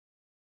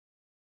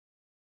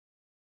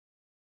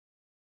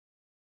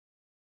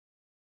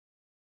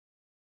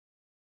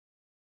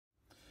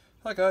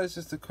Hi guys,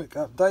 just a quick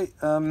update.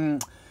 I'm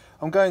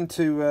going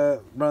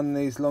to run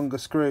these longer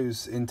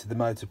screws into the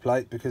motor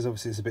plate because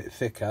obviously it's a bit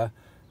thicker.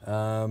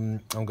 I'm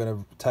going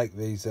to take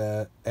these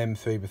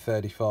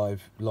M3x35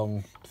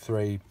 long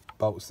 3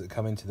 bolts that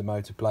come into the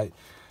motor plate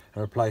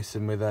and replace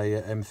them with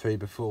a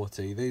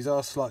M3x40. These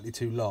are slightly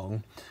too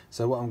long,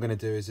 so what I'm going to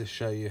do is just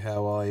show you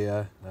how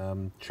I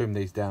trim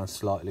these down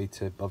slightly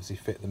to obviously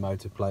fit the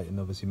motor plate and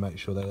obviously make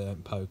sure they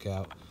don't poke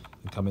out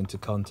and come into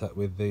contact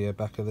with the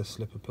back of the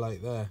slipper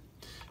plate there.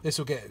 This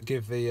will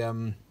give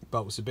the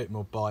bolts a bit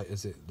more bite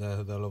as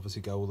they'll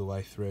obviously go all the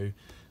way through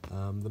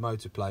the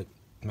motor plate,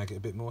 make it a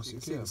bit more secure.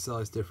 You can see the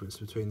size difference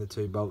between the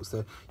two bolts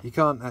there. You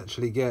can't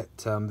actually get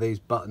these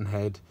button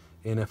head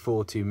in a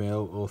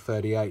 40mm or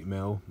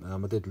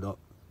 38mm. I did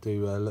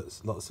do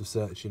lots of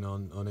searching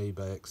on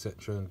eBay,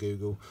 etc., and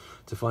Google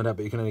to find out,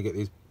 but you can only get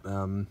these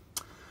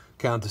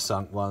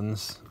countersunk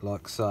ones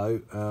like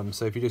so.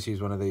 So if you just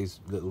use one of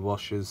these little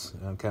washers,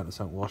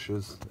 countersunk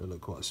washers, they'll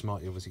look quite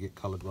smart. You obviously get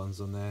coloured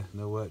ones on there and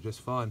they'll work just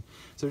fine.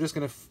 So we're just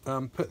going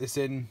to put this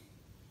in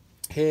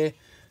here,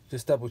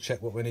 just double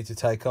check what we need to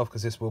take off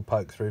because this will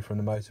poke through from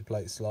the motor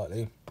plate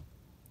slightly,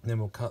 and then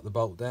we'll cut the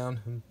bolt down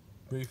and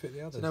refit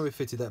the others. So now we've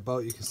fitted that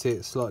bolt, you can see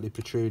it's slightly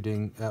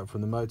protruding out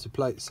from the motor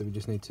plate, so we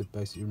just need to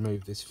basically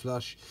remove this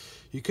flush.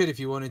 You could, if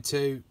you wanted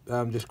to,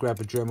 just grab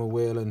a Dremel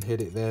wheel and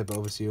hit it there, but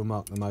obviously you'll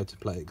mark the motor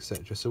plate,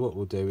 etc. So what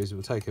we'll do is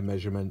we'll take a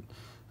measurement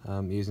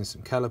using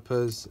some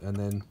calipers and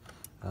then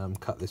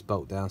cut this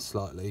bolt down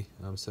slightly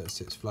so it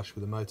sits flush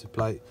with the motor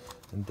plate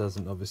and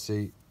doesn't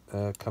obviously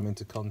come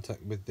into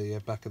contact with the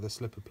back of the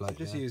slipper plate.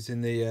 Just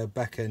using the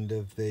back end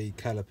of the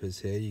calipers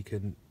here, you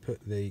can put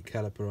the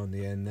caliper on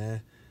the end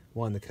there,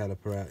 wind the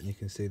caliper out and you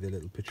can see the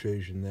little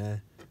protrusion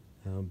there.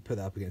 Put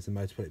that up against the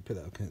motor plate, put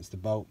that up against the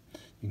bolt.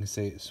 You can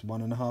see it's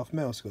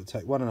 1.5mm, so I've got to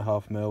take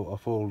 1.5mm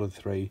off all the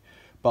 3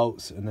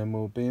 bolts and then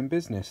we'll be in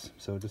business.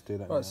 So we'll just do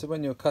that. Right, so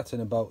when you're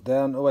cutting a bolt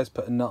down, always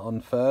put a nut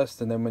on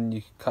first, and then when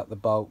you cut the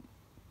bolt,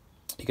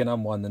 you can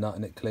unwind the nut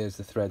and it clears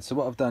the thread. So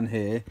what I've done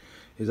here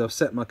is I've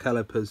set my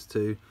calipers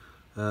to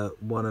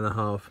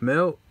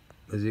 1.5mm,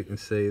 as you can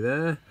see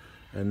there,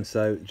 and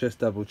so just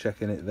double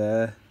checking it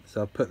there.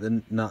 So I've put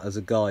the nut as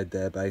a guide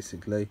there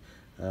basically.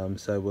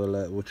 So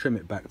we'll trim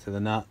it back to the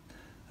nut,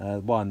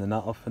 wind the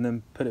nut off and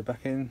then put it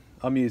back in.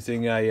 I'm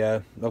using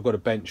I've got a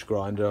bench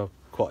grinder, I'm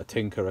quite a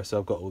tinkerer, so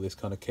I've got all this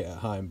kind of kit at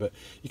home, but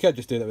you can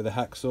just do that with a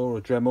hacksaw or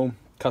a Dremel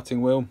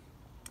cutting wheel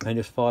and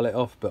just file it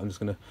off, but I'm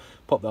just going to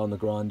pop that on the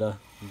grinder.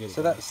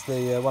 So that's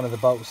the one of the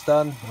bolts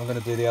done. I'm going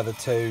to do the other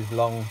 2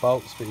 long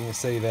bolts, but you can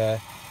see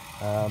there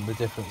the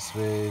difference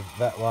with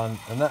that one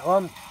and that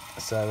one.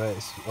 So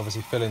it's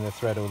obviously filling the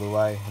thread all the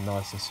way,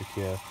 nice and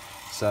secure.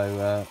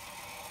 So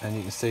and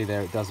you can see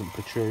there it doesn't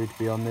protrude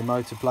beyond the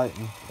motor plate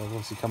and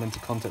obviously come into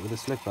contact with the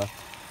slipper.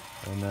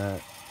 And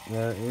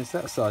there it is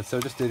that side. So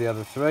we'll just do the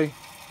other 3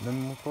 and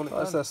then we'll call it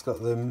done. So that's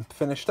got them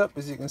finished up,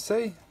 as you can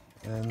see,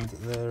 and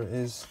there it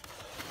is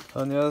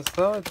on the other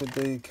side with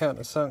the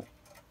countersunk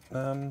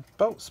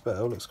bolts, but it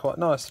all looks quite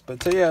nice.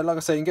 But yeah, like I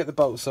say, you can get the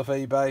bolts off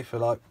eBay for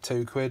like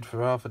 £2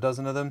 for half a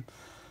dozen of them.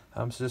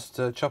 So just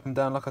chop them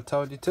down like I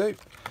told you to,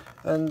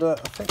 and I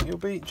think you'll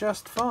be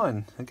just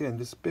fine. Again,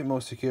 just a bit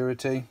more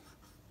security,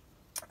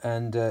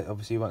 and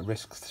obviously you won't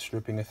risk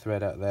stripping a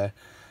thread out there.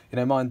 You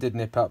know, mine did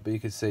nip up, but you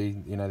can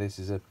see, you know, this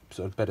is a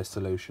sort of better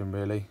solution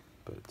really,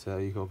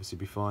 but you can obviously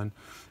be fine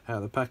out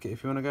of the packet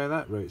if you want to go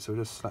that route. So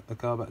we'll just slap the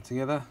car back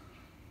together,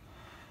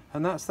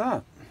 and that's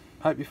that.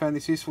 Hope you found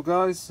this useful,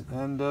 guys,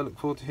 and look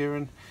forward to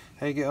hearing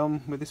how you get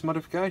on with this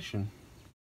modification.